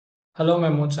Hello,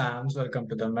 Memo Chams. Welcome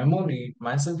to the MEMONEET.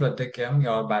 Myself, Pratik, I'm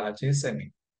your biology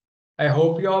SME. I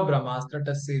hope your Brahmastra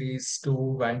test series 2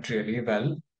 went really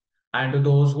well. And to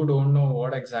those who don't know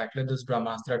what exactly this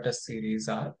Brahmastra test series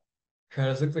are,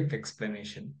 here's a quick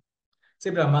explanation. See,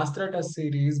 Brahmastra test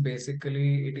series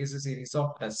basically it is a series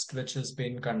of tests which has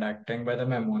been conducting by the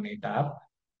MEMONEET app.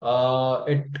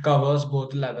 It covers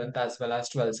both 11th as well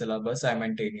as 12th syllabus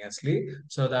simultaneously,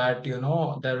 so that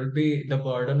there will be the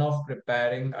burden of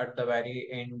preparing at the very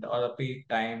end or the peak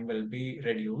time will be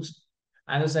reduced.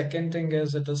 And the second thing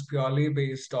is it is purely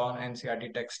based on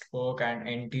NCERT textbook and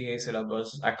NTA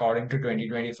syllabus according to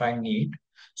 2025 NEET.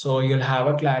 So you'll have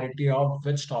a clarity of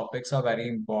which topics are very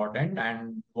important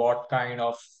and what kind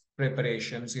of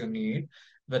preparations you need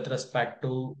with respect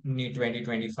to NEET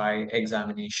 2025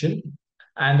 examination.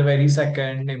 And the very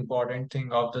second important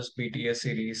thing of this BTS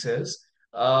series is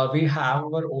we have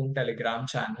our own Telegram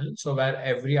channel. So where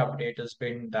every update has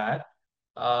been there.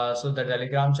 So the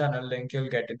Telegram channel link you'll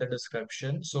get in the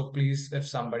description. So please, if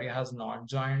somebody has not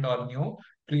joined or new,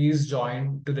 please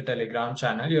join to the Telegram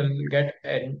channel. You'll get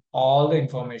all the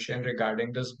information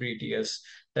regarding this BTS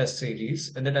test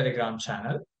series in the Telegram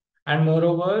channel. And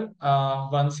moreover,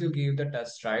 once you give the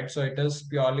test, right, so it is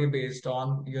purely based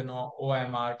on,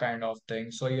 OMR kind of thing.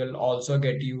 So you'll also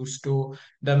get used to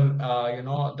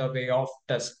the way of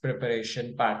test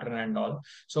preparation pattern and all.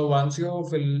 So once you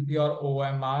fill your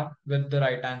OMR with the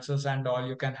right answers and all,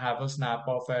 you can have a snap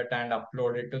of it and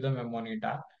upload it to the MEMONEET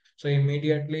app. So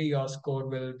immediately your score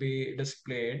will be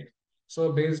displayed.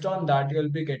 So based on that, you'll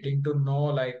be getting to know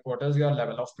like what is your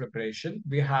level of preparation.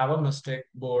 We have a mistake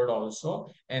board also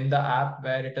in the app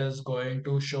where it is going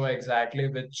to show exactly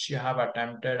which you have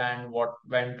attempted and what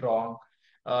went wrong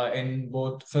in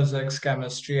both physics,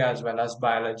 chemistry, as well as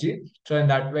biology. So in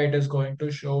that way, it is going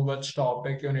to show which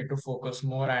topic you need to focus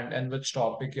more and in which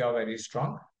topic you are very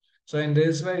strong. So in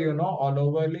this way, all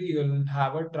overly, you'll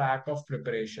have a track of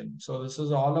preparation. So this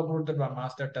is all about the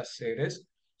Brahmastra test series.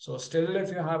 So still,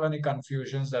 if you have any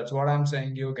confusions, that's what I'm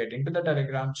saying. You get into the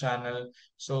Telegram channel.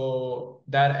 So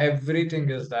there,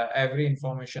 everything is there. Every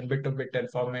information, bit to bit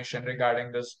information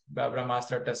regarding this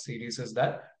Brahmastra test series is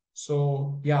there.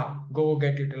 So yeah, go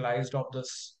get utilized of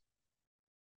this.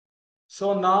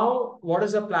 So now, what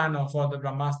is the plan for the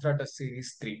Brahmastra Test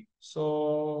Series 3?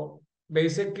 So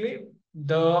basically,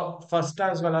 the first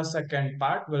as well as second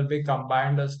part will be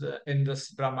combined in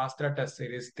this Brahmastra Test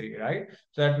Series 3, right?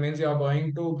 So that means you're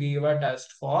going to give a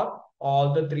test for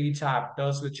all the three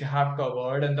chapters which you have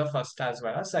covered in the first as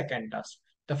well as second test.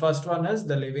 The first one is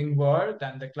the living world,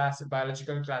 then the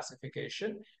biological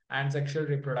classification, and sexual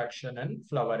reproduction in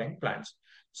flowering plants.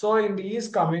 So in these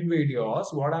coming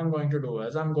videos, what I'm going to do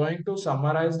is I'm going to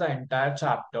summarize the entire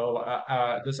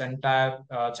chapter, this entire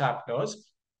chapters,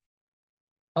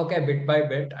 okay, bit by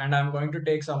bit, and I'm going to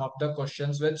take some of the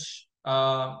questions which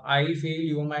I feel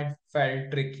you might felt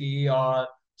tricky or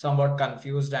somewhat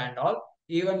confused and all.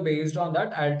 Even based on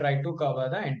that, I'll try to cover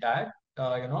the entire,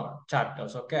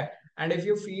 chapters, okay? And if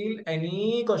you feel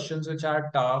any questions which are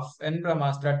tough in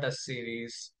Brahmastra test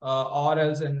series or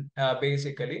else in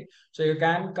basically, so you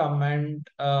can comment,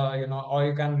 or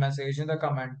you can message in the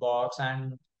comment box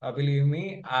and believe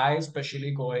me, I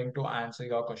especially going to answer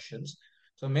your questions.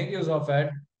 So make use of it.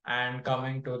 And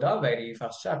coming to the very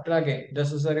first chapter again,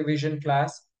 this is a revision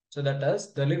class. So that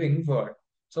is the living world.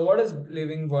 So what is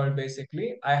living world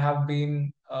basically? I have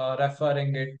been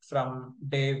referring it from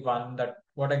day one that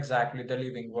what exactly the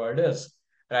living world is,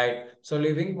 right? So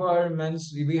living world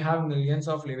means we have millions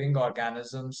of living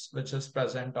organisms which is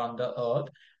present on the earth,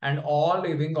 and all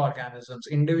living organisms,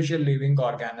 individual living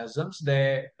organisms,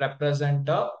 they represent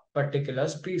a particular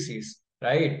species,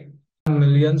 right?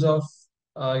 Millions of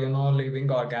living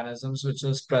organisms which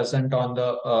is present on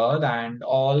the earth, and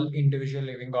all individual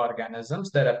living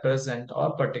organisms they represent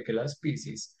a particular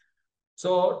species.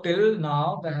 So till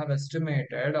now they have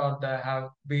estimated or they have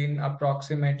been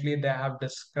approximately they have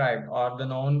described or the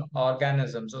known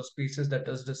organisms or species that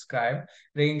is described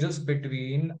ranges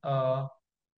between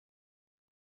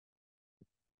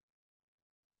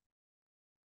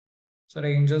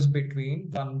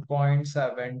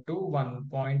 1.7 to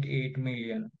 1.8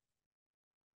 million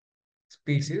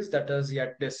species that is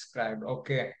yet described.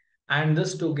 Okay. And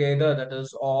this together, that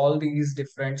is all these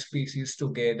different species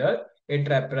together, it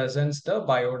represents the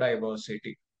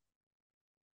biodiversity.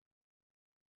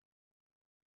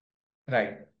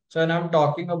 Right. So when I'm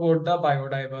talking about the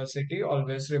biodiversity,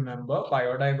 always remember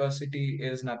biodiversity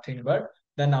is nothing but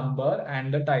the number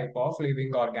and the type of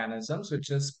living organisms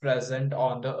which is present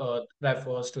on the earth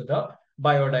refers to the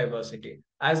biodiversity.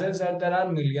 As I said, there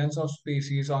are millions of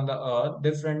species on the earth,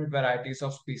 different varieties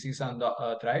of species on the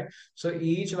earth, right? So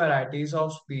each varieties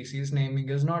of species naming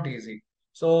is not easy.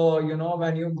 So,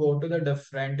 when you go to the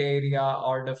different area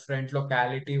or different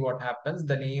locality, what happens?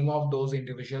 The name of those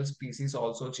individual species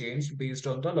also changed based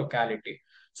on the locality.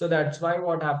 So that's why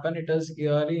what happened, it is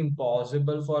really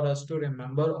impossible for us to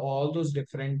remember all those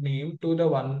different names to the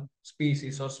one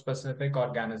species or specific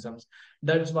organisms.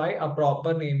 That's why a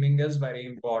proper naming is very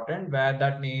important, where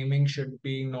that naming should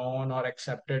be known or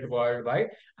accepted worldwide,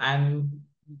 and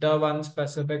the one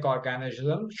specific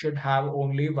organism should have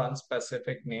only one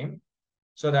specific name,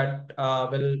 so that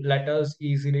will let us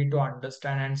easily to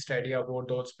understand and study about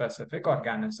those specific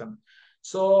organism.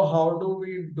 So how do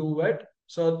we do it?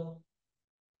 So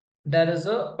there is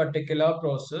a particular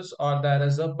process, or there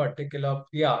is a particular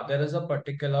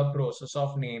process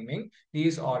of naming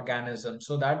these organisms.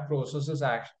 So that process is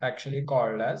actually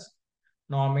called as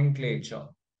nomenclature,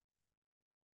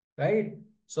 right?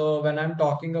 So when I'm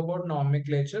talking about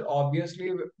nomenclature,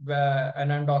 obviously,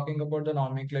 when I'm talking about the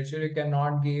nomenclature, you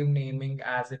cannot give naming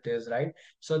as it is, right?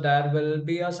 So there will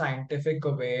be a scientific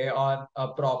way or a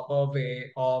proper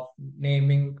way of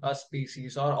naming a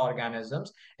species or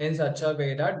organisms in such a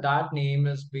way that that name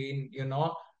is being,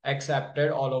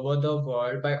 accepted all over the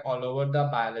world by all over the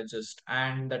biologists,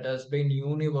 and that has been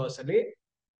universally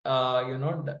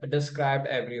described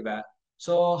everywhere.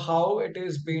 So how it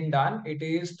is being done? It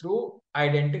is through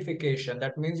identification.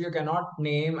 That means you cannot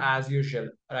name as usual,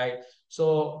 right?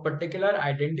 So particular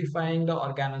identifying the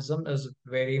organism is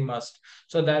very must.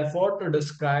 So therefore, to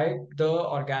describe the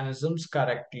organisms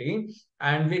correctly,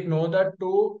 and we know that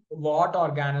to what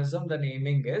organism the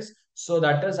naming is. So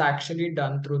that is actually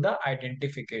done through the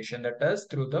identification. That is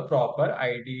through the proper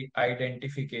ID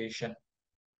identification.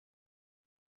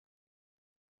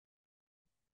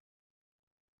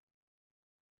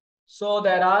 So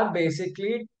there are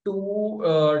basically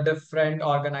two different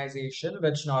organizations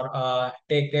which not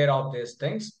take care of these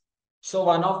things. So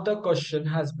one of the question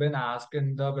has been asked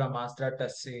in the Brahmastra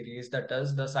test series, that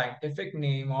is the scientific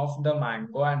name of the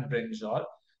mango and brinjal.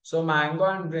 So mango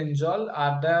and brinjal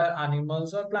are the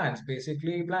animals or plants?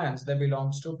 Basically plants. They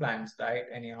belongs to plants, right?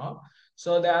 Anyhow.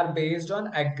 So they are based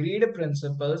on agreed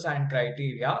principles and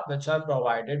criteria which are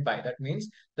provided by. That means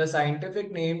the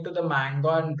scientific name to the mango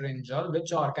and brinjal,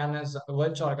 which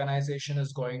organization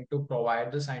is going to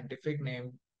provide the scientific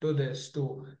name to this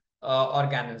two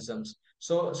organisms.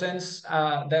 So since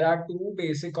there are two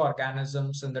basic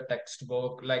organisms in the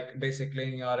textbook, like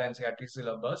basically in your NCERT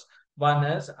syllabus, one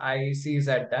is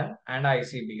ICZN and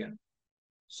ICBN.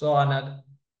 So another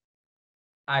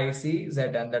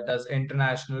ICZN, that is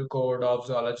International Code of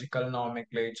Zoological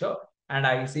Nomenclature, and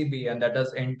ICBN, that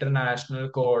is International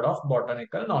Code of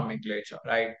Botanical Nomenclature,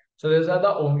 right? So these are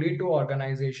the only two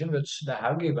organizations which they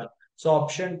have given. So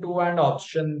option 2 and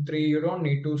option 3, you don't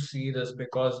need to see this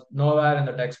because nowhere in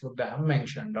the textbook they have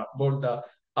mentioned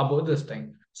about this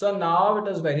thing. So now it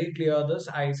is very clear, this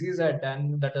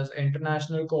ICZN, that is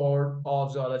International Code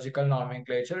of Zoological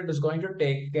Nomenclature, it is going to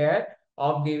take care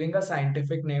of giving a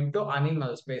scientific name to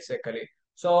animals basically.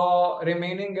 So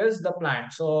remaining is the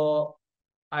plant. So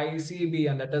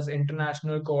ICBN, that is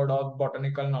International Code of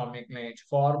Botanical Nomenclature,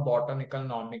 for botanical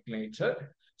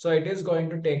nomenclature. So it is going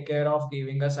to take care of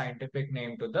giving a scientific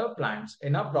name to the plants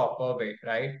in a proper way,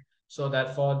 right? So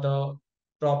therefore the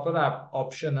proper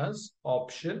option is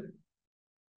option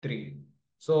 3.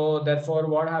 So therefore,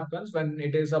 what happens when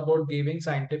it is about giving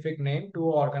scientific name to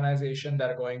organization that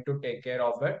are going to take care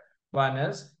of it? One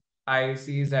is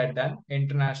ICZN,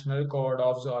 International Code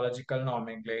of Zoological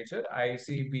Nomenclature,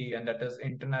 ICB, and that is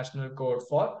International Code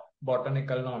for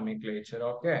Botanical Nomenclature.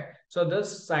 Okay. So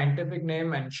this scientific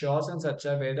name ensures in such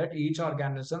a way that each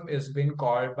organism is being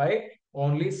called by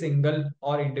only single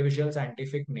or individual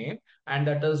scientific name, and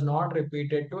that is not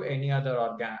repeated to any other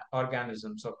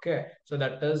organisms. Okay, so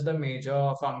that is the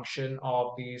major function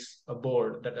of these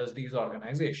board, that is these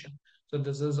organization. So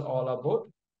this is all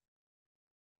about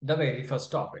the very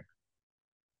first topic.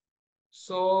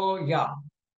 So yeah,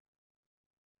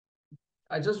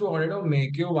 I just wanted to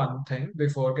make you one thing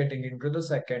before getting into the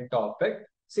second topic.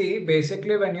 See,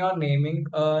 basically, when you're naming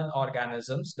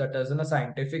organisms, that is in a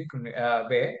scientific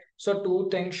way, so two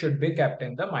things should be kept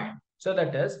in the mind. So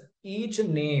that is each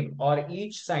name or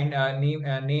each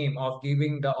name of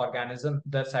giving the organism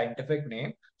the scientific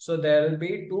name. So there will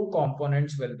be two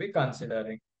components will be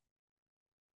considering.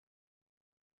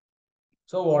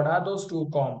 So what are those two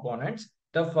components?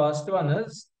 The first one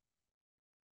is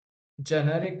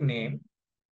generic name,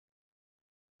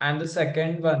 and the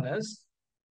second one is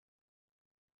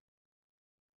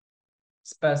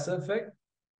specific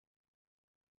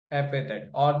epithet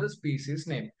or the species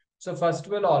name. So first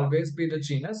will always be the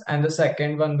genus and the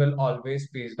second one will always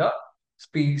be the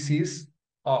species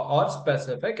or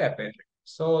specific epithet.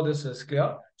 So this is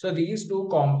clear. So these two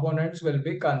components will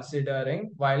be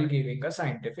considering while giving a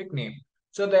scientific name.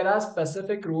 So there are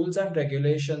specific rules and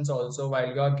regulations also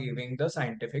while you are giving the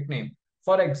scientific name.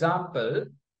 For example,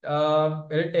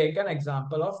 we'll take an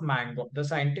example of mango. The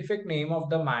scientific name of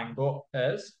the mango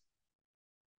is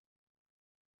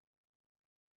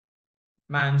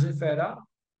Mangifera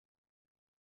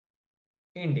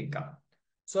indica.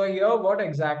 So here what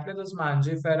exactly this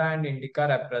Mangifera and indica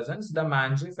represents? The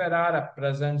Mangifera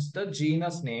represents the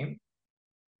genus name,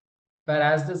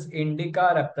 whereas this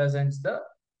indica represents the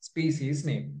species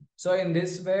name. So in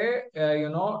this way,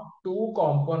 two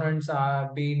components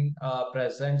are being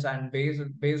present, and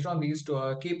based on these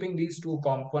two, keeping these two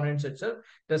components itself,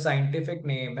 the scientific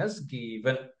name is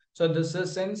given. So this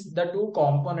is since the two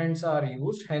components are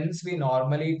used, hence we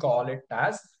normally call it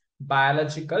as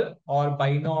biological or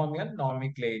binomial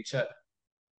nomenclature.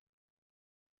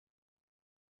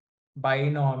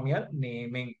 Binomial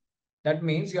naming. That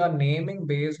means you are naming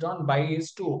based on bi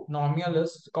is two, nomial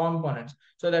is components.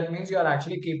 So that means you are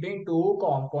actually keeping two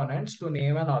components to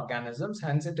name an organisms.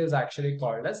 Hence, it is actually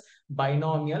called as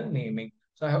binomial naming.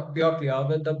 So I hope you are clear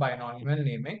with the binomial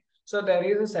naming. So there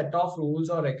is a set of rules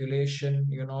or regulation,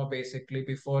 basically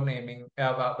before naming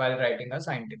while writing a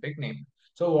scientific name.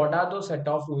 So what are those set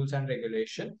of rules and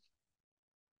regulation?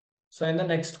 So in the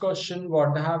next question,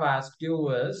 what I have asked you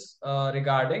is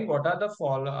regarding what are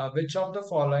the which of the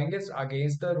following is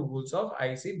against the rules of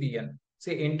ICBN?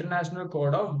 See, International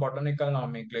Code of Botanical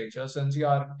Nomenclature, since you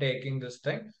are taking this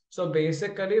thing. So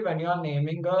basically, when you are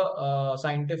naming a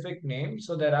scientific name,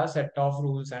 so there are set of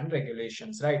rules and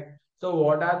regulations, right? So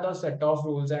what are the set of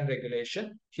rules and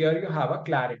regulation? Here you have a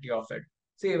clarity of it.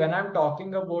 See, when I'm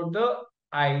talking about the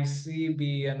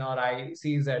ICBN or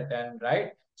ICZN,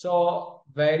 right? So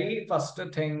very first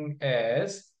thing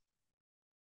is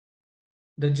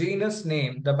the genus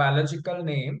name, the biological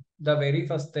name. The very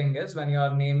first thing is when you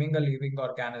are naming a living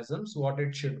organisms, what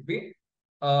it should be.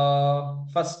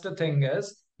 First thing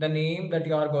is the name that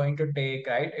you are going to take,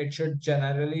 right? It should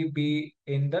generally be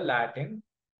in the Latin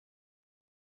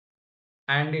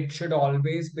and it should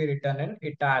always be written in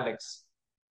italics.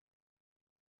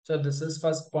 So this is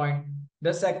first point.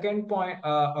 The second point,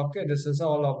 okay, this is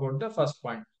all about the first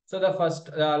point. So the first,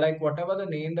 like whatever the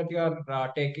name that you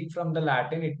are taking from the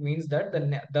Latin, it means that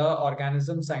the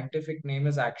organism scientific name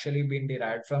is actually been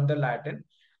derived from the Latin,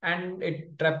 and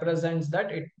it represents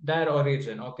that their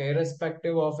origin. Okay,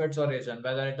 irrespective of its origin,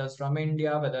 whether it is from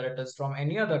India, whether it is from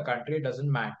any other country, it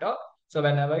doesn't matter. So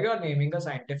whenever you are naming a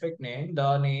scientific name,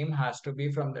 the name has to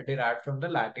be from the derived from the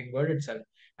Latin word itself.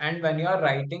 And when you are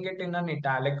writing it in an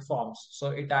italic forms,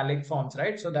 so italic forms,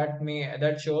 right? So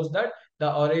that shows that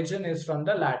the origin is from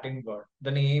the Latin word.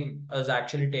 The name is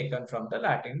actually taken from the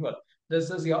Latin word. This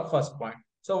is your first point.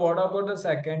 So what about the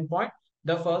second point?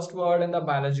 The first word in the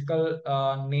biological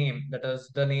name, that is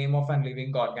the name of a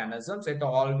living organisms, it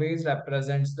always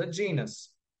represents the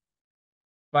genus,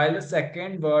 while the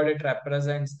second word it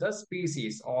represents the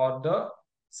species or the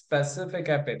specific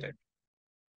epithet.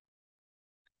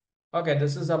 Okay,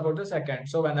 this is about the second.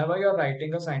 So whenever you're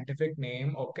writing a scientific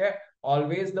name, okay,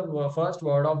 always the first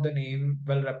word of the name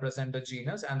will represent the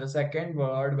genus and the second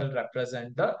word will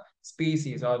represent the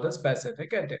species or the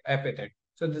specific epithet.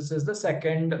 So this is the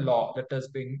second law that has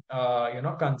been,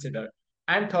 considered.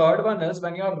 And third one is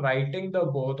when you're writing the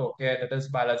both, okay, that is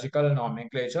biological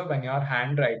nomenclature, when you're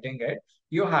handwriting it,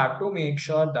 you have to make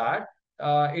sure that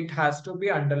it has to be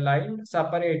underlined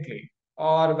separately,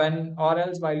 or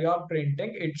else while you're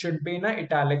printing it should be in a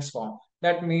italics form.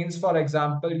 That means, for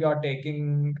example, you're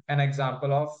taking an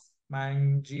example of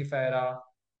Mangifera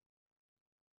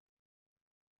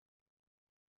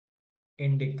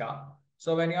indica.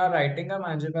 So when you are writing a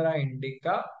Mangifera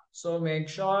indica, so make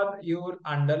sure you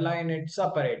underline it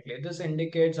separately. This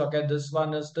indicates, okay, this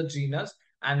one is the genus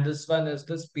and this one is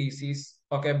the species,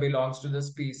 okay, belongs to the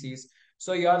species.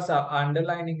 So you are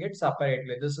underlining it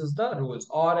separately. This is the rules.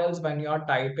 Or else when you are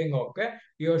typing, okay,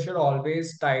 you should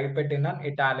always type it in an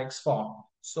italics form.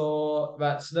 So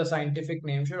that's the scientific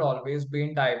name should always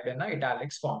be typed in an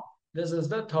italics form. This is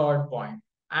the third point.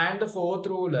 And the fourth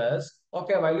rule is,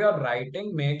 okay, while you're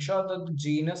writing, make sure that the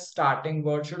genus starting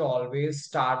word should always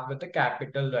start with a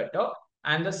capital letter.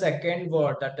 And the second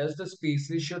word, that is the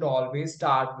species, should always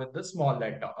start with the small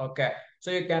letter. Okay.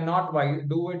 So you cannot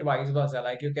do it vice versa.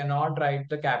 Like you cannot write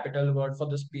the capital word for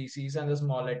the species and the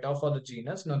small letter for the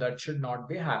genus. No, that should not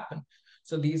be happen.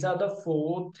 So these are the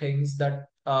four things that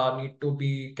need to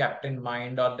be kept in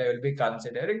mind, or they will be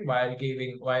considering while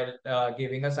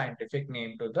giving a scientific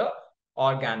name to the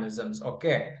organisms.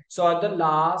 Okay, so the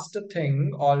last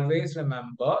thing, always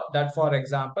remember that, for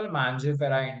example,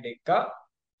 Mangifera indica,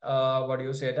 what do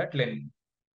you say that, Lynn?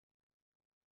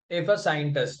 If a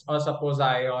scientist, or suppose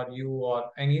I or you or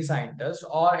any scientist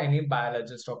or any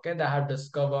biologist, okay, they have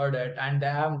discovered it and they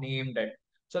have named it,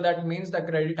 so that means the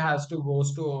credit has to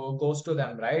goes to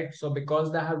them, right? So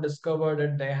because they have discovered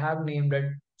it, they have named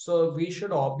it, so we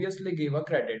should obviously give a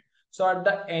credit. So at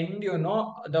the end,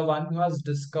 the one who has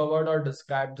discovered or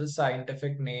described the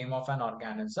scientific name of an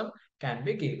organism can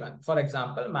be given. For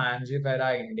example,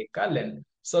 Mangifera indica, Lin.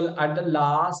 So at the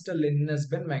last, Lin has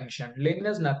been mentioned. Lin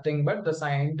is nothing but the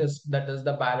scientist, that is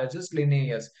the biologist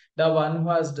Linnaeus, the one who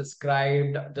has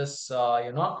described this,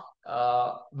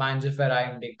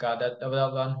 Mangifera indica, that the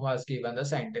one who has given the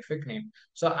scientific name.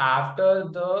 So after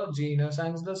the genus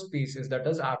and the species, that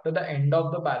is after the end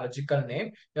of the biological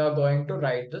name, you are going to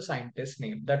write the scientist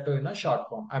name, that too in a short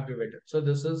form, abbreviated. So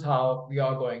this is how we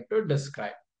are going to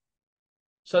describe.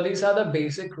 So these are the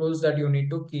basic rules that you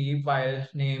need to keep while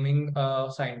naming a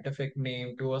scientific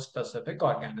name to a specific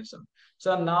organism.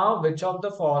 So now, which of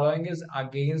the following is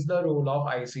against the rule of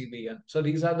ICBN? So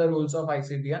these are the rules of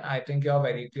ICBN. I think you are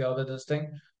very clear with this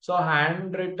thing. So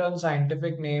handwritten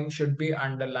scientific name should be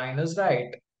underlined as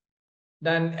right.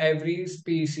 Then every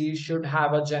species should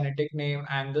have a genetic name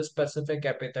and the specific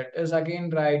epithet is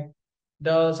again right.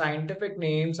 The scientific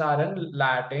names are in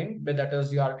Latin, but that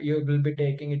is you will be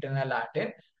taking it in a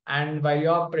Latin. And while you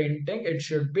are printing, it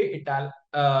should be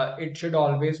it should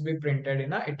always be printed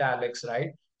in a italics,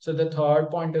 right? So the third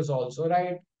point is also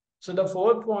right. So the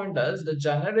fourth point is the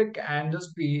generic and the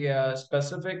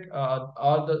specific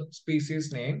or the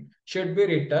species name should be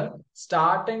written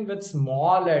starting with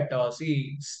small letter.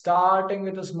 See, starting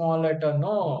with a small letter,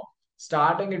 no.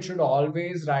 Starting, it should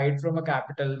always write from a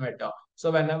capital letter. So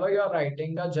whenever you're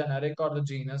writing the generic or the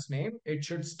genus name, it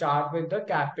should start with the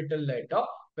capital letter,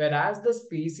 whereas the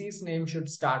species name should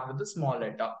start with the small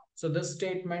letter. So this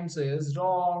statement is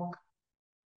wrong.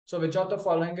 So which of the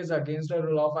following is against the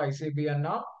rule of ICBN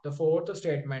now? The fourth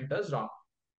statement is wrong.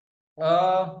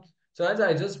 So as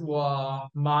I just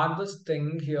mark this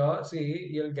thing here, see,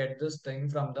 you'll get this thing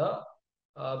from the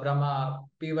Brahma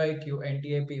PYQ,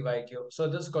 NTA PYQ. So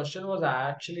this question was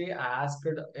actually asked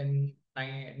in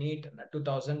Neet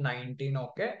 2019,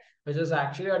 okay, which is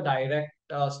actually a direct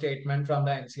statement from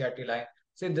the NCRT line.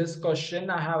 See, this question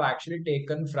I have actually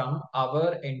taken from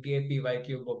our NTA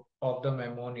PYQ book of the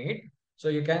Memo Neet. So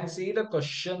you can see the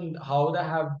question, how they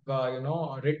have,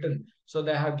 written. So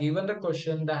they have given the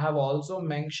question, they have also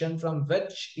mentioned from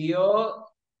which year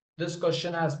this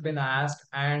question has been asked,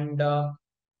 and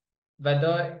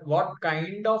whether what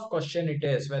kind of question it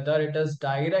is, whether it is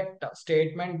direct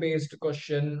statement based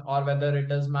question, or whether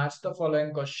it is match the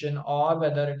following question, or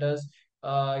whether it is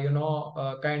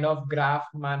kind of graph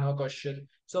manner question.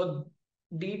 So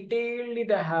detailedly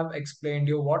they have explained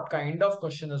you what kind of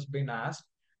question has been asked,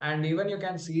 and even you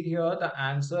can see here the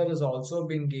answer is also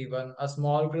been given, a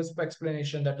small crisp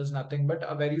explanation, that is nothing but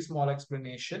a very small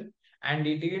explanation, and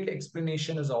detailed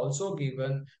explanation is also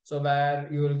given, so where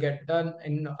you will get an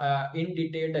in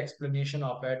detailed explanation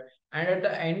of it. And at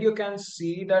the end you can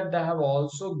see that they have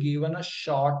also given a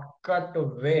shortcut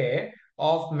way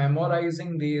of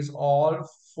memorizing these all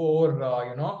four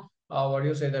what do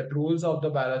you say, the rules of the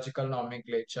biological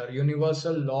nomenclature,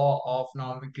 universal law of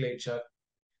nomenclature.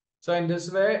 So in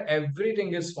this way,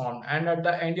 everything is formed, and at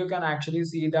the end, you can actually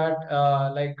see that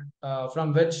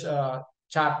from which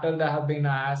chapter they have been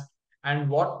asked, and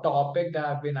what topic they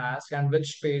have been asked, and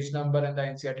which page number in the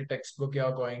NCERT textbook you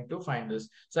are going to find this.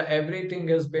 So everything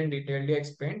has been detailedly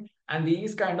explained, and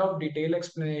these kind of detailed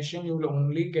explanation you will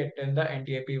only get in the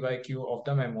NTAPYQ of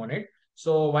the MEMONEET.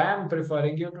 So why I'm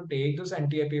preferring you to take this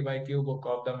NTAPYQ book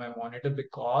of the MEMONEET is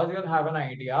because you'll have an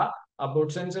idea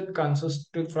about, since it consists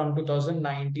from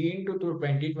 2019 to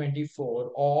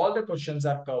 2024, all the questions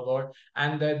are covered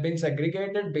and they've been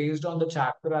segregated based on the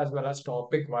chapter as well as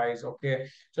topic wise. Okay,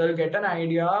 so you'll get an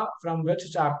idea from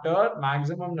which chapter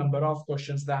maximum number of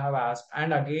questions they have asked,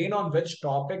 and again on which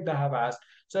topic they have asked.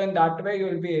 So in that way, you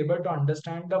will be able to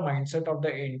understand the mindset of the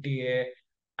NTA,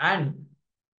 and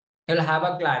you'll have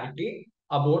a clarity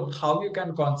about how you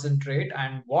can concentrate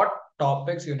and what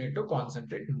topics you need to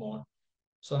concentrate more.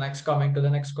 So next, coming to the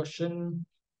next question.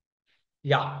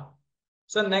 Yeah.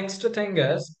 So next thing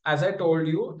is, as I told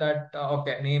you that,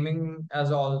 okay, naming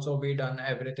has also been done,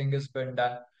 everything has been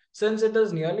done. Since it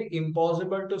is nearly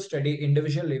impossible to study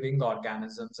individual living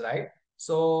organisms, right?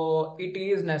 So it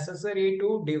is necessary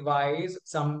to devise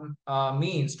some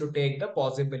means to take the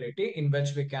possibility in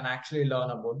which we can actually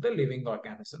learn about the living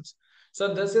organisms.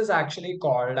 So this is actually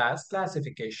called as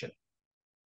classification.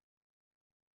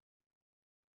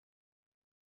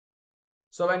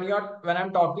 So when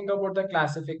I'm talking about the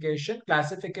classification,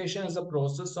 classification is a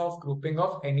process of grouping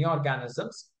of any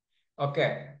organisms.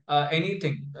 Okay,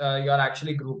 anything you're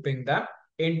actually grouping them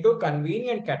into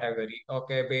convenient category.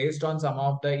 Okay, based on some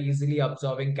of the easily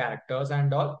observing characters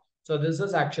and all. So this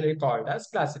is actually called as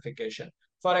classification.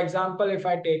 For example, if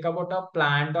I take about a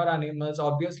plant or animals,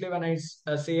 obviously when I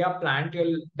say a plant,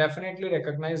 you'll definitely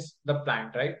recognize the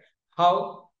plant, right?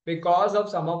 How? Because of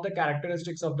some of the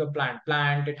characteristics of the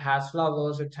plant. It has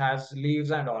flowers, it has leaves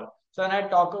and all. So when I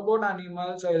talk about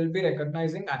animals, I will be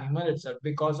recognizing animal itself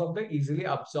because of the easily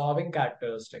absorbing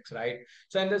characteristics, right?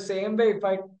 So in the same way, if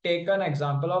I take an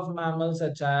example of mammals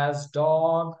such as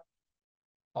dog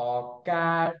or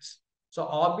cats, so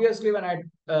obviously when I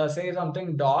say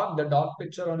something dog, the dog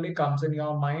picture only comes in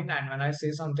your mind, and when I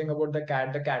say something about the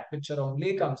cat picture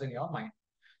only comes in your mind.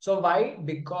 So why?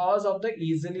 Because of the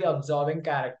easily absorbing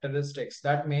characteristics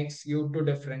that makes you to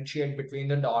differentiate between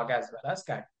the dog as well as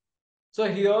cat. So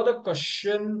here the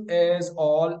question is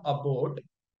all about,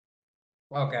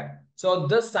 okay. So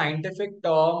this scientific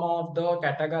term of the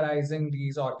categorizing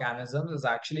these organisms is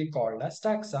actually called as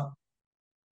taxa.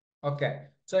 Okay,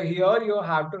 so here you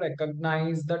have to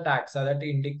recognize the taxa that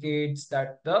indicates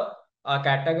that the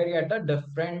category at the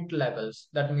different levels.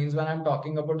 That means when I'm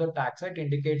talking about the taxa, it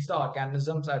indicates the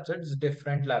organisms at its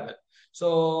different level.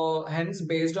 So hence,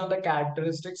 based on the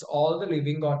characteristics, all the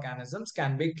living organisms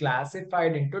can be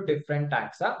classified into different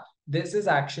taxa. This is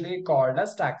actually called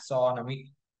as taxonomy.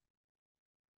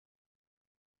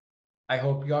 I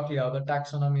hope you're clear with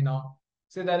taxonomy now.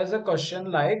 See, there is a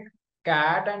question like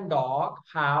cat and dog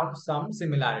have some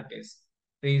similarities.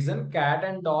 Reason cat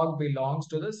and dog belongs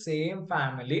to the same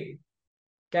family,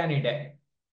 Canidae.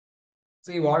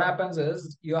 See, what happens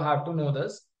is you have to know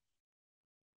this.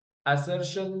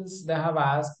 Assertions they have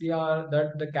asked here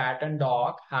that the cat and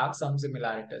dog have some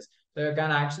similarities. So you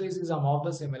can actually see some of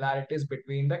the similarities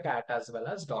between the cat as well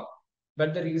as dog.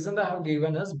 But the reason they have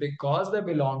given is because they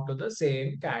belong to the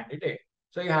same candidate.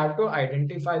 So you have to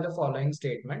identify the following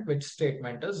statement, which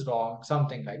statement is wrong,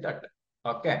 something like that.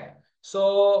 Okay.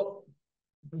 So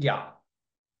yeah,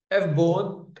 if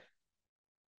both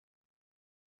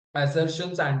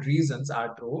assertions and reasons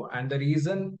are true, and the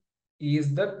reason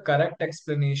is the correct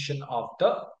explanation of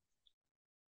the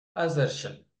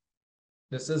assertion.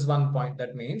 This is one point.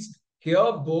 That means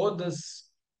here both this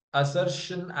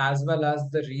assertion as well as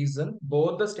the reason,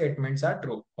 both the statements are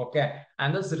true. Okay.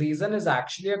 And this reason is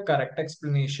actually a correct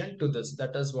explanation to this.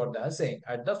 That is what they are saying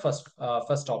at the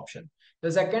first option.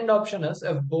 The second option is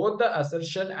if both the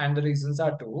assertion and the reasons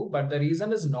are true, but the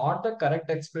reason is not the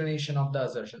correct explanation of the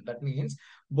assertion. That means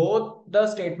both the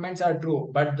statements are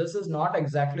true, but this is not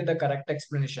exactly the correct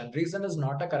explanation. Reason is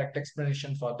not a correct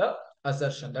explanation for the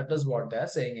assertion. That is what they are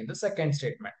saying in the second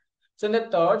statement. So in the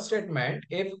third statement,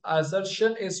 if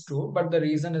assertion is true, but the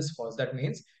reason is false, that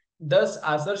means this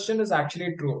assertion is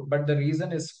actually true, but the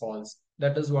reason is false.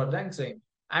 That is what I'm saying.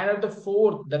 And at the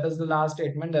fourth, that is the last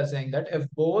statement, they're saying that if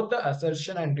both the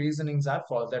assertion and reasonings are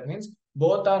false, that means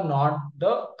both are not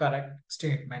the correct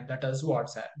statement. That is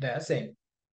what they're saying.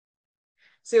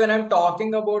 See, when I'm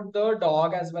talking about the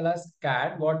dog as well as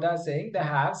cat, what they're saying, they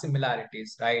have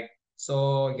similarities, right?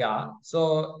 So, yeah.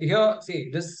 So, here, see,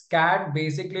 this cat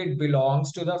basically it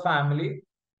belongs to the family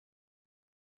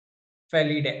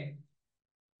Felidae.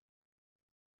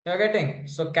 You're getting?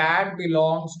 So, cat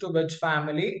belongs to which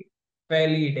family?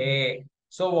 Felidae.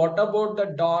 So, what about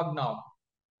the dog now?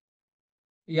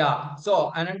 Yeah,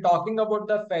 so and I'm talking about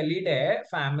the Felidae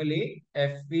family,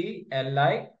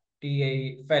 Felidae,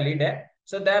 Felidae.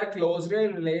 So they're closely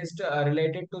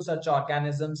related to such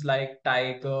organisms like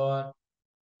tiger,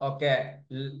 okay,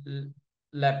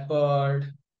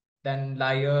 leopard, then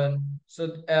lion. So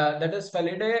that is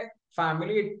Felidae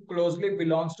family. It closely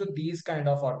belongs to these kind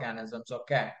of organisms,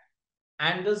 okay.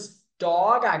 And this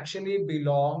dog actually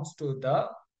belongs to the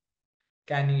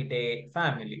Canidae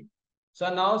family.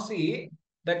 So now see,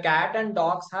 the cat and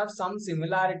dogs have some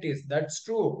similarities. That's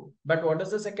true. But what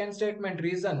is the second statement?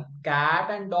 Reason.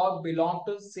 Cat and dog belong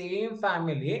to same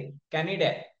family,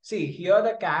 Canidae. See, here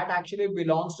the cat actually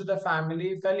belongs to the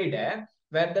family Felidae,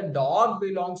 where the dog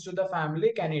belongs to the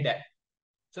family Canidae.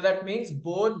 So that means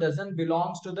both doesn't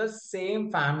belongs to the same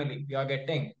family. You are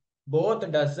getting both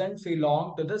doesn't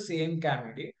belong to the same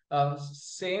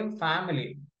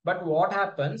family. But what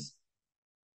happens?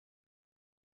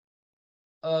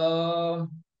 Uh,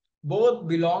 Both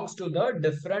belongs to the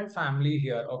different family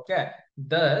here. Okay.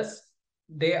 Thus,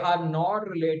 they are not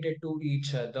related to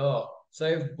each other. So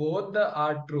if both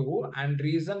are true and the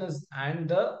reason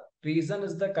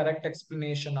is the correct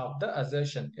explanation of the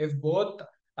assertion. If both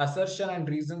assertion and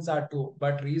reasons are true,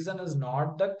 but reason is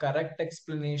not the correct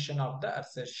explanation of the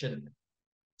assertion.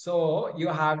 So you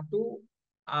have to,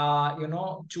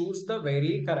 choose the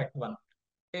very correct one.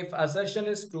 If assertion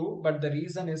is true, but the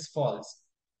reason is false.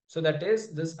 So that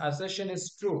is, this assertion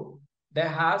is true. They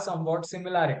have somewhat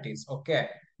similarities, okay?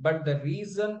 But the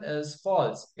reason is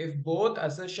false. If both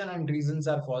assertion and reasons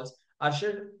are false,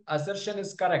 assertion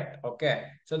is correct, okay?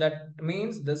 So that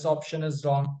means this option is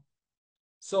wrong.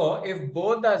 So if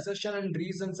both the assertion and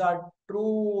reasons are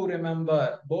true,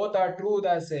 remember, both are true,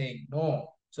 they're saying no.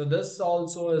 So this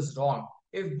also is wrong.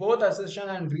 If both assertion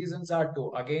and reasons are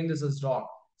true, again, this is wrong.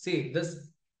 See, this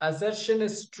assertion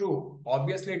is true.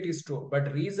 Obviously, it is true,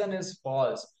 but reason is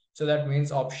false. So that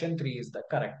means option 3 is the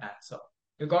correct answer.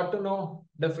 You got to know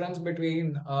difference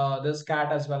between this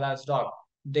cat as well as dog.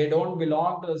 They don't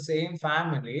belong to the same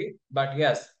family, but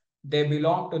yes, they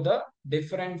belong to the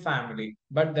different family.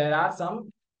 But there are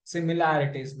some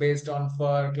similarities based on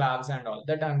fur, claws, and all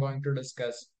that I'm going to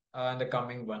discuss in the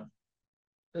coming one.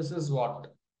 This is what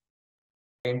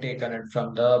taken it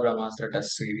from the Brahmastra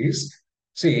test series.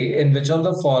 See, in which of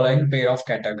the following pair of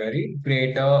category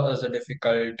greater is the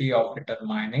difficulty of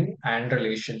determining and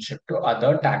relationship to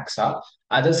other taxa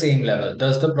at the same level.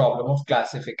 Thus, the problem of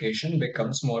classification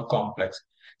becomes more complex.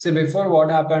 See, before what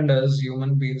happened is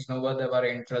human beings never they were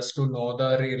interested to know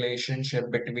the relationship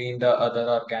between the other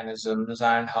organisms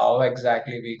and how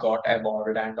exactly we got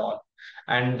evolved and all,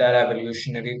 and their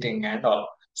evolutionary thing and all.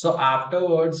 So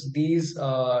afterwards, these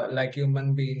like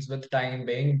human beings with time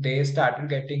being, they started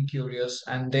getting curious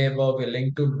and they were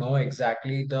willing to know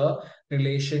exactly the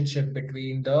relationship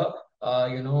between the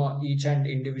each and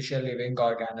individual living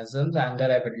organisms and their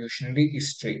evolutionary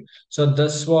history. So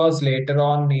this was later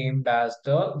on named as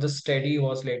the study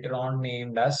was later on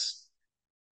named as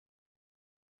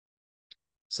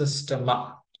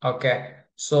systema. Okay,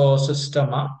 so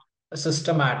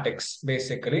systematics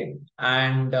basically,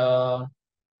 and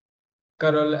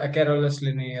Carolus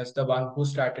Linnaeus, the one who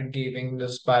started giving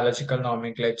this biological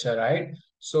nomenclature, right?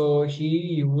 So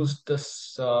he used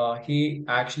this, he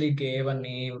actually gave a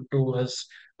name to his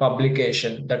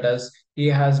publication. That is, he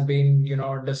has been,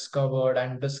 discovered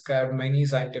and described many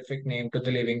scientific name to the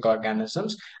living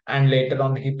organisms. And later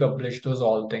on, he published those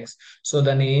all things. So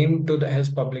the name to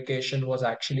his publication was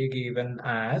actually given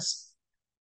as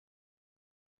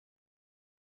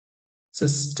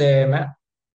Systema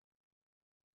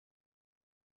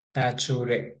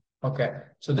Naturae. Okay,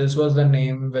 so this was the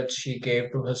name which he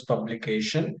gave to his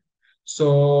publication.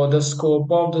 So the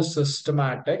scope of the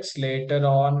systematics later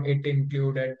on it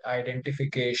included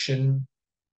identification,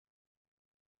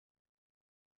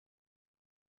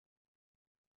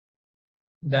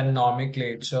 then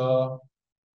nomenclature,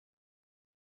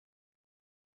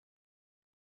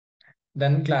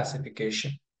 then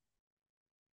classification.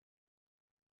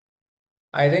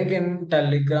 I think in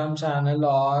Telegram channel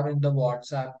or in the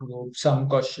WhatsApp group,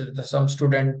 some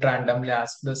student randomly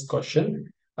asked this question,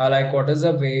 like what is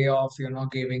the way of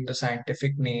giving the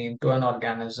scientific name to an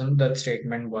organism? That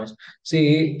statement was,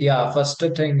 see, yeah, first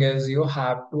thing is you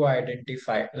have to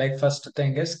identify. Like first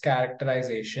thing is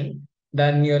characterization.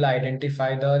 Then you'll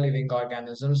identify the living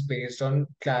organisms based on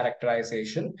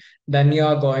characterization. Then you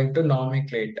are going to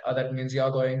nomenclate. That means you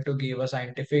are going to give a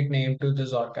scientific name to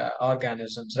these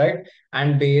organisms, right?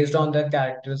 And based on their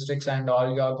characteristics and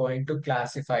all, you are going to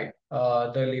classify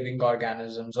the living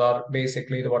organisms or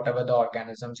basically whatever the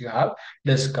organisms you have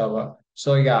discovered.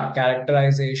 So yeah,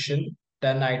 characterization,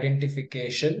 then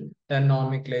identification, then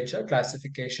nomenclature.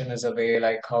 Classification is a way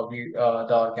like how the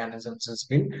organisms has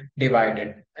been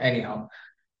divided anyhow.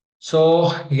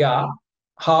 So yeah,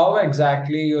 how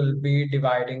exactly you'll be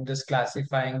dividing this,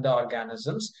 classifying the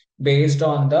organisms based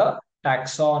on the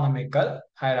taxonomical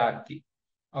hierarchy.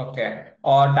 Okay,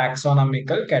 or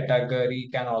taxonomical category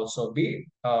can also be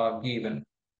given.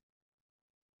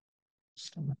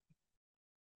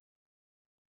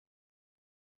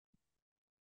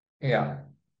 Yeah.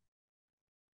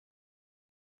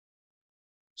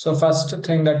 So first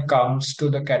thing that comes to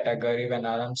the category when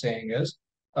I'm saying is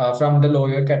from the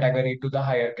lower category to the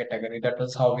higher category. That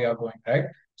is how we are going, right?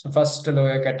 So first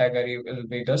lower category will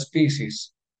be the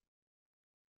species.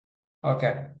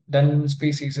 Okay. Then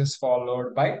species is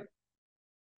followed by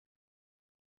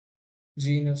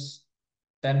genus.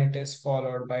 Then it is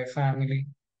followed by family.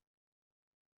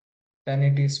 Then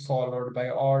it is followed by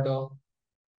order.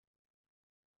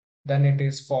 Then it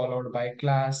is followed by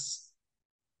class.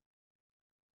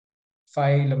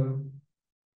 phylum,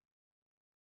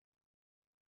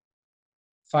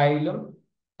 phylum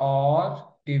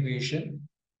or division.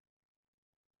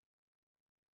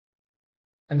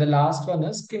 And the last one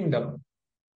is kingdom.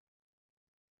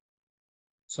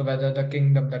 So whether the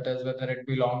kingdom, that is whether it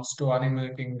belongs to animal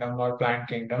kingdom or plant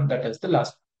kingdom, that is the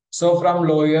last. So from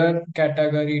lower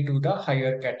category to the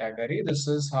higher category, this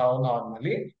is how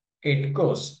normally it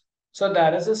goes. So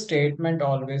there is a statement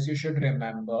always you should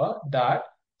remember that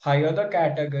higher the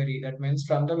category, that means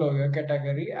from the lower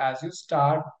category, as you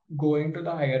start going to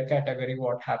the higher category,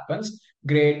 what happens?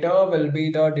 Greater will be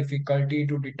the difficulty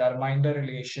to determine the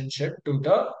relationship to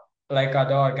the like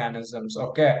other organisms,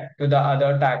 okay, to the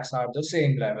other taxa are the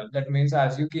same level. That means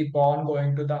as you keep on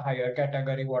going to the higher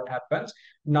category, what happens?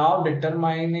 Now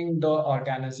determining the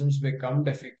organisms become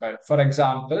difficult. For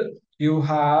example, you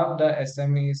have the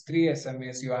SMEs, three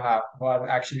SMEs you have who are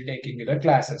actually taking the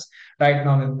classes right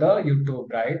now in the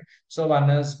YouTube, right? So one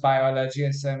is biology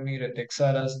SME, Ritik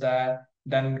sir is there,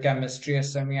 then chemistry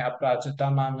SME,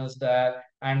 Aprajita ma'am is there,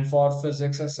 and for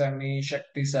physics SME,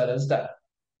 Shakti sir is there.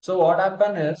 So what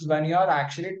happen is when you are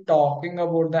actually talking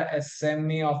about the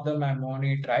SME of the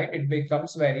MEMONEET, right, it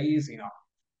becomes very easy now.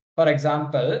 For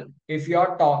example, if you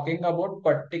are talking about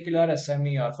particular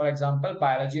SME or for example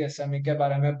biology SME के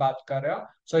बारे में बात कर रहे हो,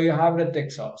 so you have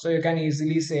Ritik sir. So you can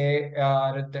easily say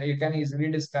you can easily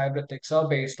describe Ritik sir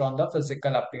based on the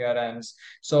physical appearance.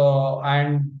 So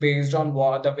and based on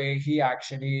what the way he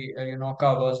actually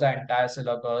covers the entire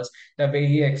syllabus, the way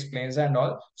he explains and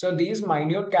all. So these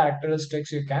minute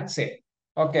characteristics you can say.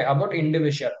 Okay, about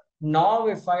individual. Now,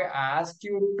 if I ask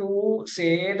you to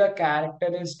say the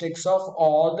characteristics of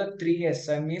all the three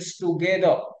SMEs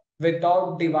together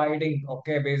without dividing,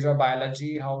 okay, based on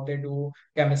biology, how they do,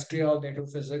 chemistry, how they do,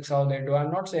 physics, how they do, I'm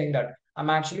not saying that.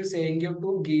 I'm actually saying you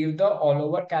to give the all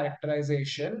over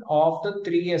characterization of the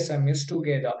three SMEs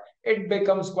together. It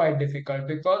becomes quite difficult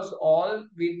because all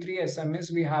we three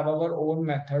SMEs, we have our own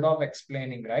method of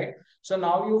explaining, right? So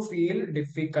now you feel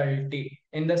difficulty.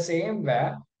 In the same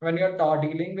way, when you're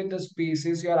dealing with the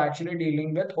species, you're actually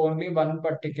dealing with only one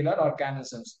particular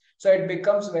organisms. So it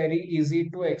becomes very easy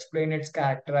to explain its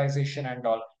characterization and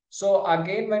all. So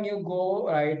again, when you go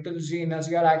right to the genus,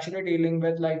 you're actually dealing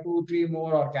with like two, three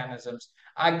more organisms.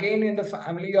 Again, in the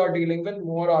family, you're dealing with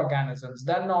more organisms.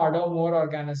 Then order more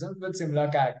organisms with similar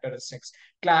characteristics.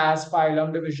 Class,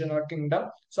 phylum, division, or kingdom.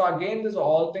 So again, this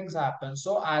all things happen.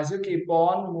 So as you keep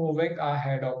on moving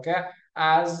ahead, okay,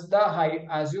 as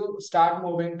you start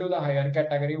moving to the higher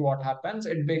category, what happens?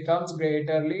 It becomes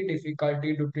greatly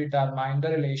difficulty to determine the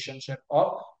relationship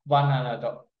of one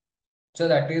another. So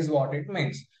that is what it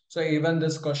means. So even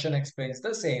this question explains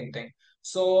the same thing.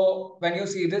 So when you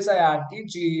see this hierarchy,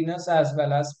 genus as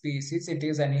well as species, it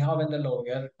is anyhow in the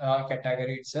lower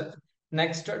category itself.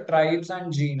 Next, tribes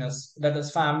and genus, that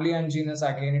is family and genus,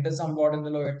 again it is somewhat in the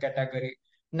lower category.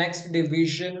 Next,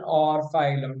 division or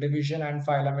phylum, division and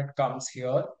phylum, it comes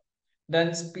here.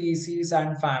 Then species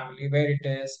and family, where it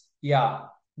is, yeah,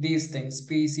 these things,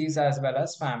 species as well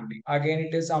as family. Again,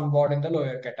 it is somewhat in the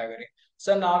lower category.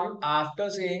 So now,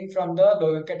 after saying from the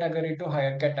lower category to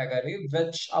higher category,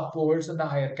 which upholds in the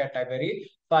higher category,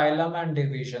 phylum and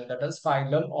division, that is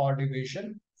phylum or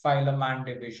division, phylum and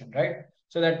division, right?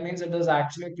 So that means it is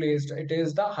actually placed, it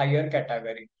is the higher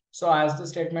category. So as the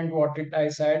statement what it I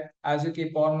said, as you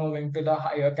keep on moving to the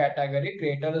higher category,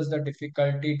 greater is the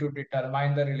difficulty to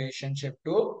determine the relationship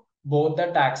to both the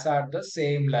taxa at the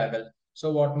same level.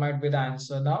 So what might be the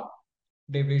answer now?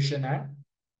 Division and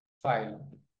phylum.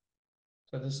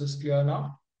 So this is clear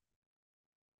now.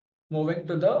 Moving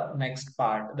to the next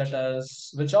part, that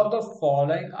is, which of the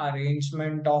following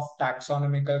arrangement of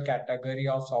taxonomical category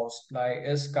of housefly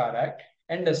is correct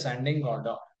in descending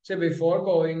order? So before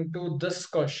going to this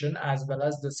question as well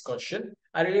as this question,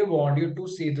 I really want you to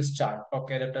see this chart.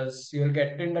 Okay, that is, you'll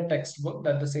get in the textbook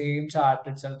that the same chart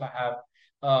itself I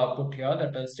have put here,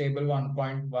 that is table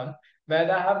 1.1, where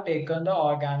they have taken the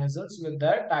organisms with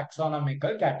their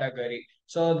taxonomical category.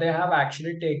 So they have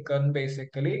actually taken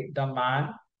basically the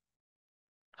man,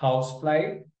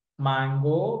 housefly,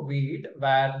 mango, weed,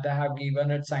 where they have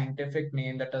given its scientific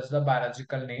name, that is the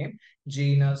biological name,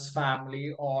 genus,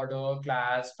 family, order,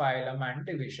 class, phylum, and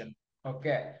division.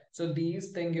 Okay, so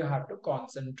these things you have to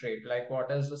concentrate, like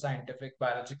what is the scientific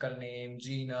biological name,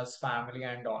 genus, family,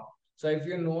 and all. So if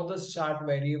you know this chart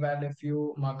very well, if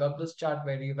you mug up this chart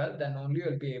very well, then only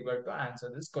you'll be able to answer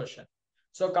this question.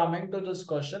 So coming to this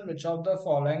question, which of the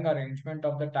following arrangement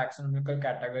of the taxonomical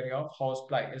category of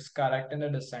housefly is correct in the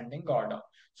descending order?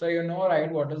 So you know,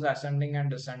 right, what is ascending and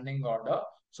descending order.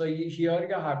 So here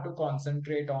you have to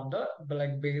concentrate on the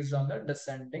like based on the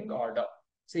descending order.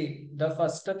 See, the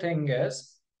first thing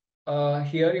is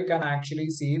here you can actually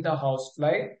see the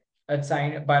housefly. Its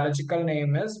biological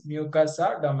name is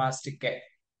Mucosa domestica.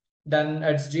 Then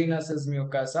its genus is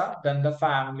Mucosa. Then the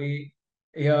family,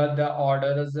 here the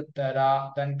order is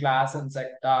Diptera. Then class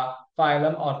Insecta,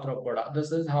 phylum Arthropoda.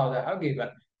 This is how they have given.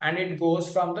 And it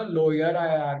goes from the lower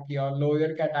hierarchy or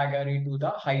lower category to the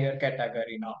higher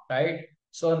category now, right?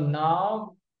 So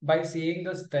now by seeing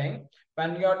this thing,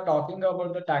 when you are talking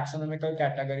about the taxonomical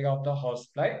category of the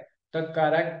horsefly, the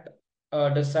correct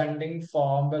descending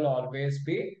form will always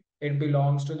be it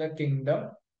belongs to the kingdom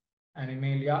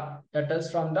Animalia. That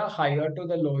is from the higher to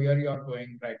the lower you are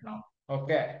going right now.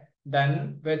 Okay.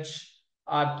 Then which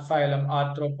art phylum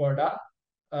Arthropoda,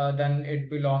 then it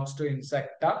belongs to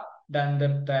Insecta, then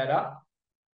Diptera,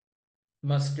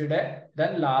 Mustidae,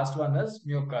 then last one is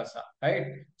Mucosa, right?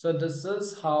 So this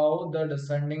is how the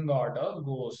descending order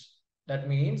goes. That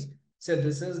means, so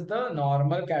this is the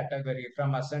normal category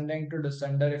from ascending to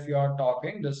descender. If you are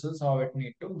talking, this is how it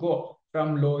need to go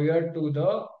from lower to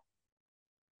the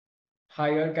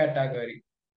higher category.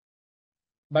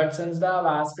 But since they have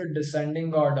asked a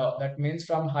descending order, that means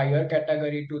from higher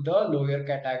category to the lower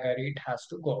category, it has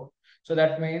to go. So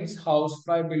that means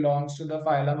housefly belongs to the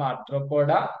phylum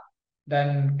Arthropoda,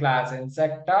 then class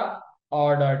Insecta,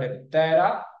 order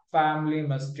Diptera, family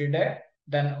Mustidae,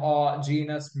 then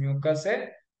genus Mucosae.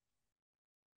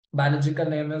 Biological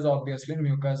name is obviously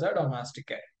Mucosa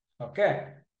domestica. Okay,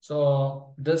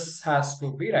 so this has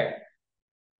to be right.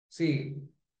 See,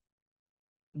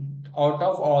 out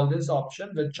of all this option,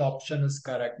 which option is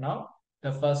correct now?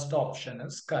 The first option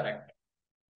is correct.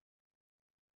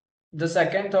 The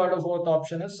second, third, or fourth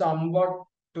option is somewhat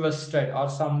twisted or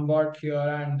somewhat here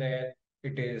and there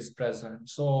it is present.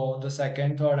 So the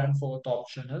second, third, and fourth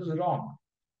option is wrong.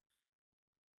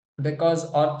 Because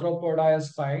arthropoda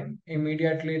is fine,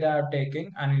 immediately they are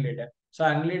taking annelidae. So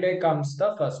annelidae comes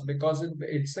the first because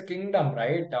it's a kingdom,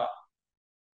 right?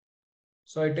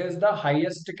 So it is the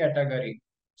highest category.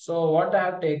 So what they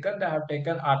have taken? They have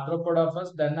taken arthropoda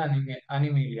first, then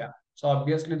animalia. So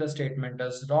obviously the statement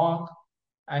is wrong.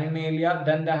 Animalia,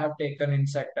 then they have taken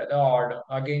insecta, the order.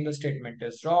 Again the statement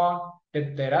is wrong.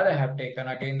 Diptera they have taken,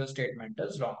 again the statement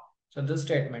is wrong. So this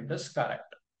statement is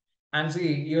correct. And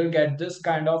see, you'll get this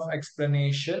kind of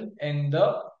explanation in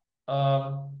the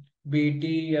uh,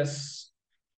 BTS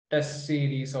test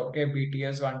series. Okay,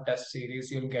 BTS one test series,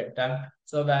 you'll get them.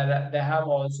 So where they have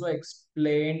also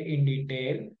explained in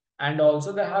detail, and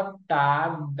also they have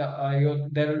tagged.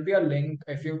 There will be a link.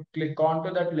 If you click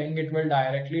onto that link, it will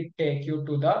directly take you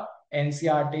to the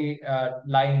NCRT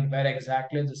line where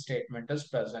exactly the statement is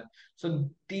present. So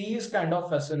these kind of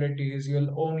facilities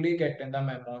you'll only get in the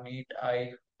MEMONEET.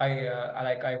 I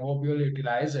hope you'll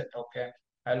utilize it. Okay.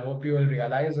 I hope you will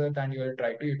realize it and you will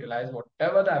try to utilize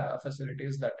whatever the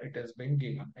facilities that it is being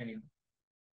given anyway.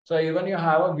 So even you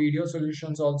have a video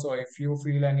solutions also. If you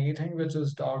feel anything which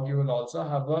is doubt, you will also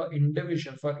have a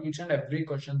individual for each and every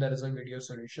question. There is a video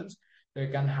solutions. So you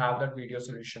can have that video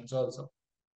solutions also.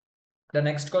 The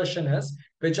next question is,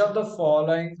 which of the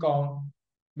following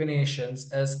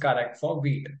combinations is correct for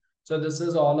wheat? So this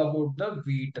is all about the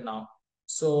wheat now.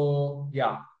 So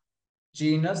yeah,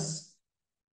 genus,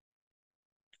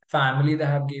 family they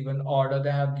have given, order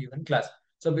they have given, class.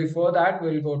 So before that,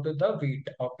 we'll go to the wheat.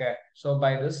 Okay. So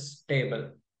by this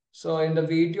table. So in the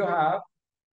wheat you have,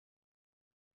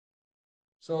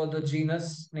 so the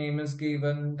genus name is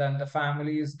given, then the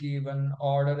family is given,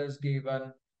 order is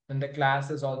given, then the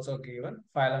class is also given,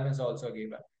 phylum is also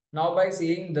given. Now by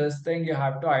seeing this thing, you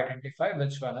have to identify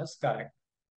which one is correct.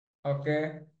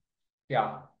 Okay.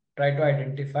 Yeah. Try to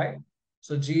identify.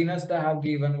 So genus they have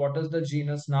given. What is the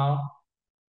genus now?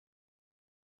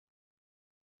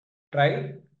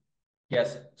 Try.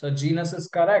 Yes. So genus is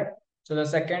correct. So the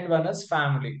second one is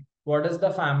family. What is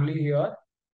the family here?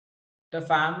 The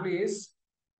family is,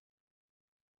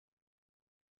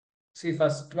 see,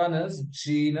 first one is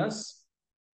genus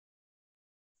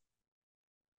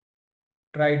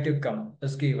Triticum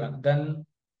is given. Then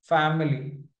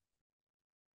family.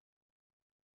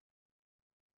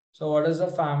 So what is the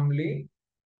family?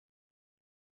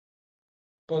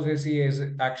 Poaceae is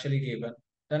actually given.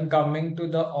 Then coming to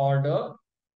the order,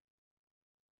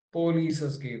 Police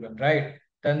is given, right?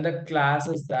 Then the class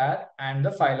is there and the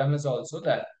phylum is also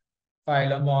there.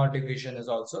 Phylum or division is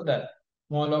also there.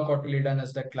 Monocotyledon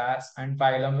is the class and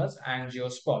phylum is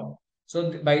angiosperm.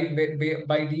 So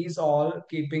by these all,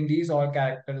 keeping these all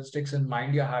characteristics in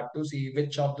mind, you have to see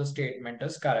which of the statement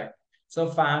is correct. So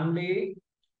family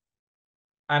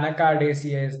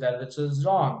Anacardiaceae is there, which is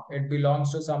wrong. It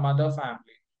belongs to some other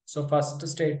family. So first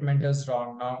statement is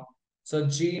wrong now. So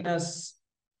genus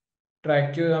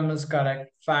Tracheum is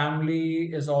correct.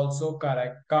 Family is also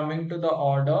correct. Coming to the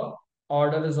order,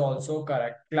 order is also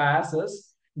correct. Class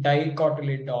is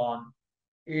dicotyledon.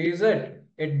 Is it?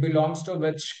 It belongs to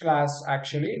which class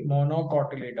actually?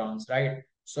 Monocotyledons, right?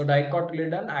 So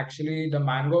dicotyledon, actually the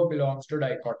mango belongs to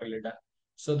dicotyledon.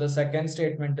 So the second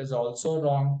statement is also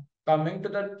wrong. Coming to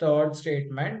the third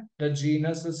statement, the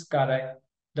genus is correct.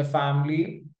 The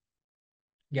family,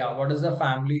 yeah, what is the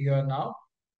family here now?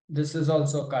 This is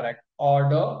also correct.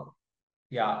 Order,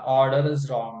 yeah, order is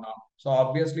wrong now. So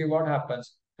obviously what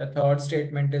happens? The third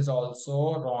statement is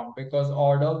also wrong because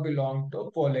order belong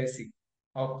to Polacea.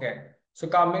 Okay. So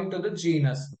coming to the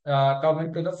genus,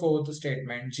 coming to the fourth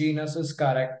statement, genus is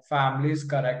correct, family is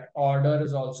correct, order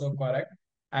is also correct,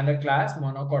 and the class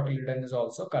monocotyledon is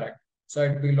also correct. So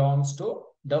it belongs to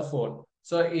the fourth.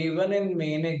 So even in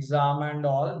main exam and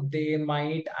all, they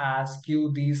might ask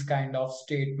you these kind of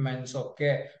statements.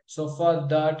 Okay. So for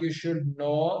that, you should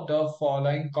know the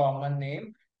following common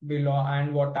name below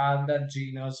and what are the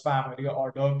genus, family,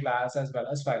 order, class, as well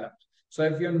as phylum. So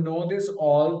if you know these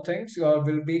all things, you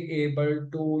will be able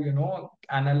to,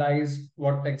 analyze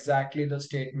what exactly the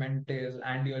statement is,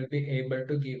 and you'll be able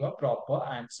to give a proper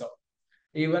answer.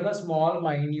 Even a small,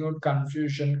 minute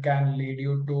confusion can lead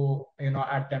you to,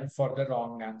 attempt for the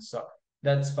wrong answer.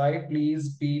 That's why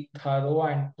please be thorough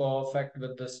and perfect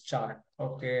with this chart.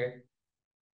 Okay.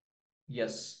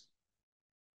 Yes.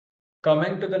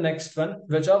 Coming to the next one,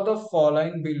 which of the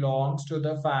following belongs to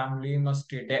the family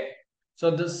Mustidae? So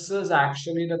this is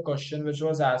actually the question which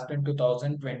was asked in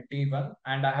 2021,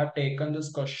 and I have taken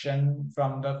this question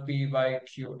from the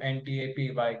PYQ, NTA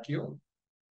PYQ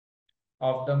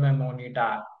of the MEMONEET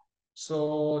app.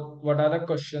 So what are the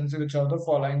questions? Which of the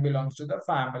following belongs to the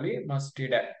family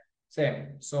Mustidae?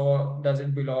 Same. So does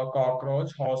it belong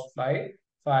cockroach, housefly,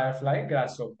 firefly,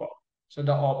 grasshopper? So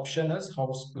the option is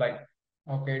housefly.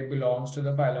 Okay, it belongs to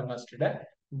the phylum Mustidae.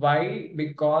 Why?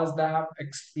 Because they have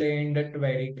explained it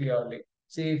very clearly.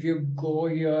 See, if you go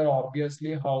here,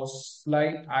 obviously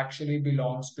housefly actually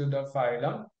belongs to the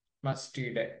phylum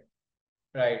Mustidae.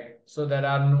 Right. So there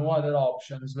are no other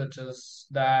options which is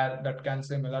that can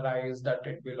similarize that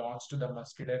it belongs to the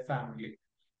Mustidae family.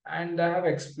 And I have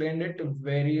explained it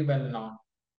very well now.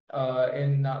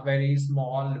 In a very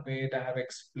small way, they have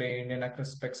explained in a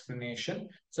crisp explanation.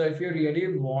 So if you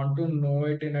really want to know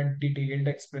it in a detailed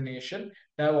explanation,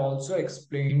 they have also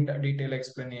explained a detailed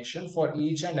explanation for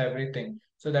each and everything.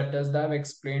 So that is they have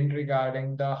explained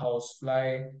regarding the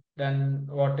housefly, then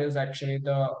what is actually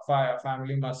the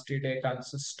family Mustidae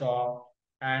consist of,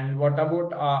 and what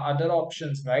about other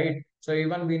options, right? So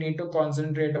even we need to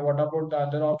concentrate. What about the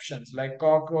other options? Like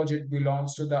cockroach, it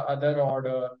belongs to the other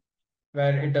order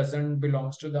where it doesn't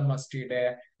belongs to the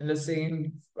Mustidae. In the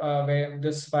same way,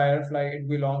 this firefly, it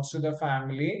belongs to the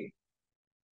family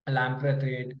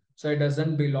Lamprey. So it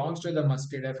doesn't belongs to the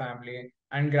Mustidae family.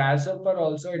 And grasshopper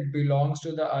also it belongs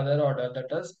to the other order that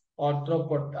is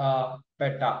Arthropeta,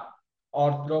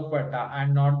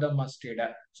 and not the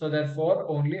Mustidae. So therefore,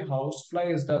 only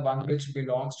housefly is the one which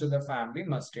belongs to the family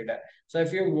Mustidae. So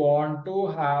if you want to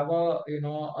have a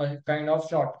kind of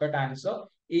shortcut answer,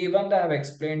 even they have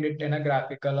explained it in a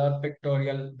graphical or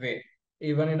pictorial way.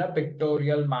 Even in a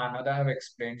pictorial manner, they have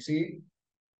explained. See,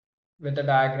 with a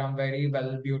diagram, very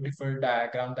well, beautiful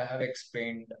diagram they have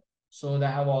explained. So they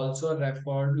have also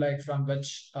referred like from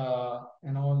which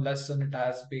lesson it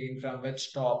has been, from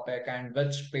which topic and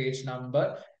which page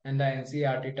number in the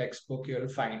NCERT textbook you'll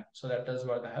find. So that is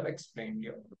what I have explained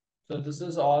you. So this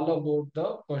is all about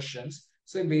the questions.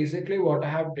 So basically what I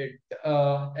have did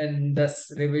in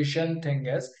this revision thing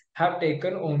is have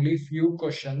taken only few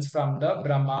questions from the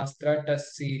Brahmastra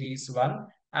test series 1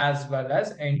 as well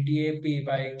as NTA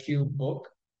PYQ book.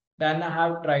 Then I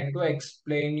have tried to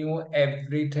explain you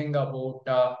everything about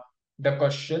the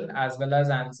question as well as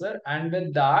answer. And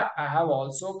with that, I have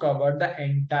also covered the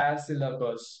entire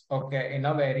syllabus, okay, in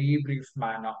a very brief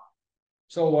manner.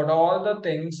 So what all the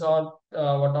things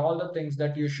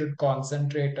that you should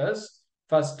concentrate is,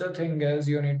 first thing is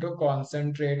you need to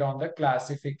concentrate on the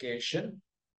classification,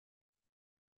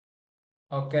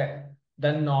 okay,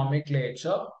 then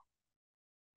nomenclature,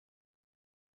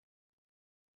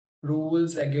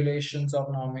 rules, regulations of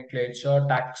nomenclature,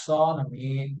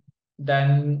 taxonomy,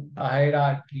 then a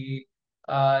hierarchy.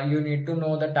 You need to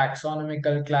know the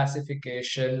taxonomical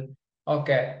classification.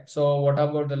 Okay, so what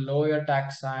about the lower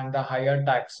taxa and the higher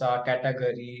taxa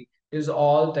category? Is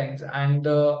all things, and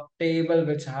the table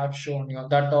which I have shown you,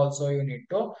 that also you need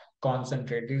to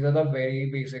concentrate. These are the very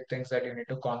basic things that you need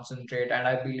to concentrate. And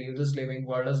I believe this living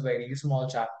world is very small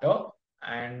chapter,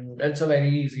 and it's a very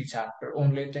easy chapter.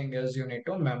 Only thing is you need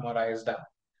to memorize them.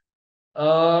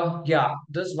 Yeah,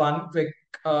 this one quick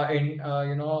one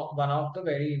of the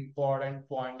very important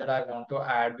point that I want to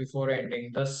add before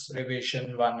ending this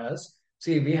revision one is,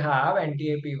 see, we have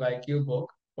NTA PYQ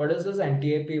book. What is this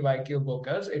NTA PYQ book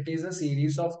is? It is a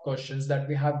series of questions that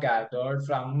we have gathered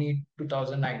from Neet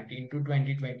 2019 to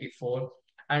 2024,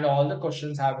 and all the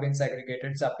questions have been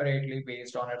segregated separately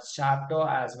based on its chapter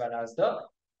as well as the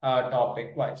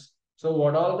topic wise. So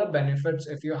what all the benefits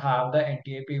if you have the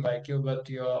NTAP YQ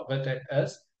with it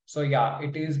is, so yeah,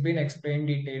 it is been explained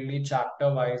detailedly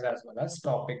chapter wise as well as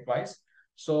topic wise.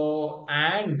 So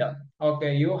and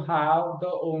okay, you have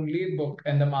the only book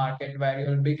in the market where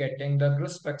you'll be getting the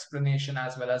crisp explanation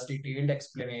as well as detailed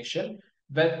explanation.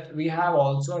 But we have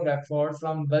also referred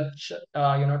from which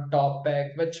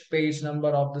topic, which page number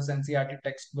of this NCERT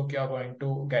textbook you're going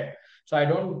to get. So I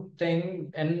don't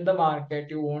think in the market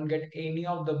you won't get any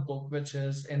of the book which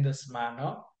is in this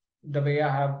manner, the way I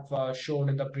have showed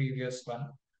in the previous one.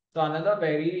 So another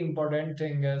very important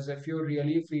thing is if you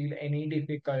really feel any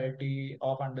difficulty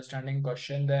of understanding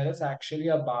question, there is actually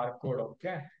a barcode,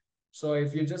 okay? So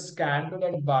if you just scan to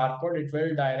that barcode, it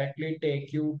will directly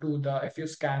take you to the, if you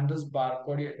scan this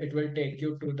barcode, it will take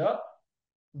you to the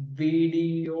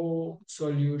video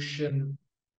solution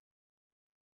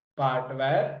part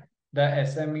where the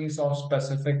SMEs of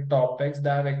specific topics they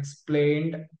have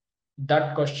explained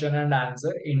that question and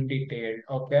answer in detail.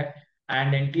 Okay.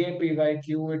 And NTA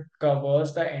PYQ, it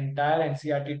covers the entire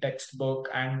NCERT textbook.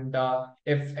 And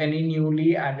if any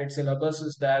newly added syllabus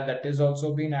is there, that is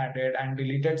also been added, and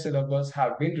deleted syllabus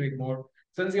have been removed.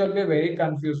 Since you'll be very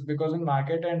confused because in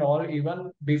market and all,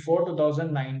 even before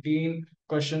 2019,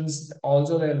 questions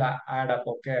also they'll add up.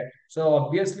 Okay. So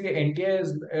obviously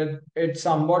NTA it's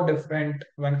somewhat different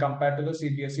when compared to the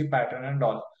CBSE pattern and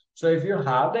all. So if you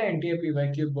have the NTA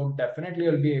PYQ book, definitely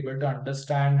you'll be able to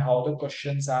understand how the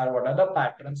questions are, what are the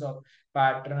patterns of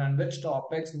pattern, and which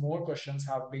topics more questions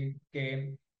have been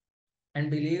came. And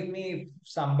believe me, if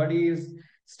somebody is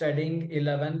studying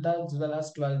 11th as well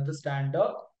as 12th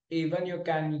standard, even you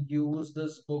can use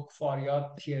this book for your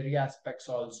theory aspects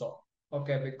also.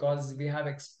 Okay, because we have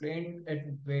explained it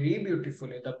very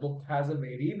beautifully. The book has a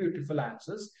very beautiful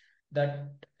answers that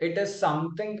it is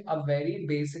something a very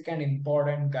basic and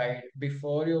important guide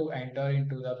before you enter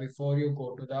into the before you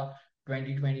go to the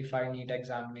 2025 NEET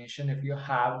examination. If you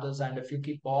have this and if you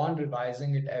keep on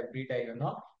revising it every day,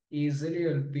 easily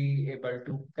you'll be able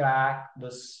to crack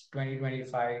this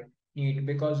 2025 NEET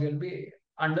because you'll be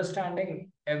understanding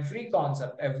every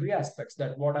concept, every aspects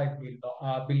that what I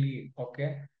believe.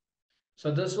 Okay.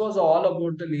 So this was all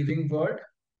about the leaving word.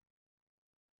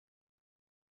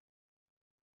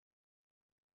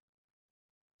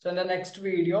 So in the next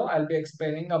video, I'll be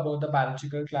explaining about the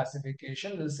biological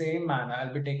classification in the same manner.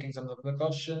 I'll be taking some of the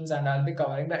questions and I'll be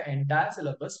covering the entire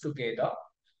syllabus together.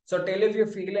 So till if you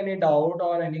feel any doubt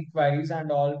or any queries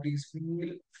and all, please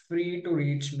feel free to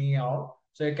reach me out.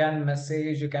 So you can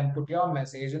message, you can put your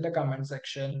message in the comment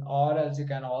section, or else you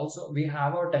can also, we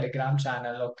have our Telegram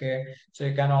channel, okay? So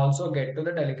you can also get to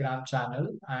the Telegram channel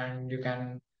and you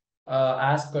can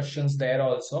ask questions there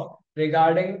also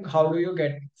regarding how do you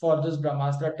get for this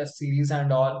Brahmastra test series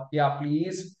and all. Yeah,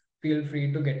 please feel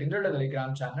free to get into the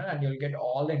Telegram channel and you'll get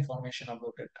all the information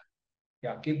about it.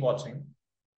 Yeah, keep watching.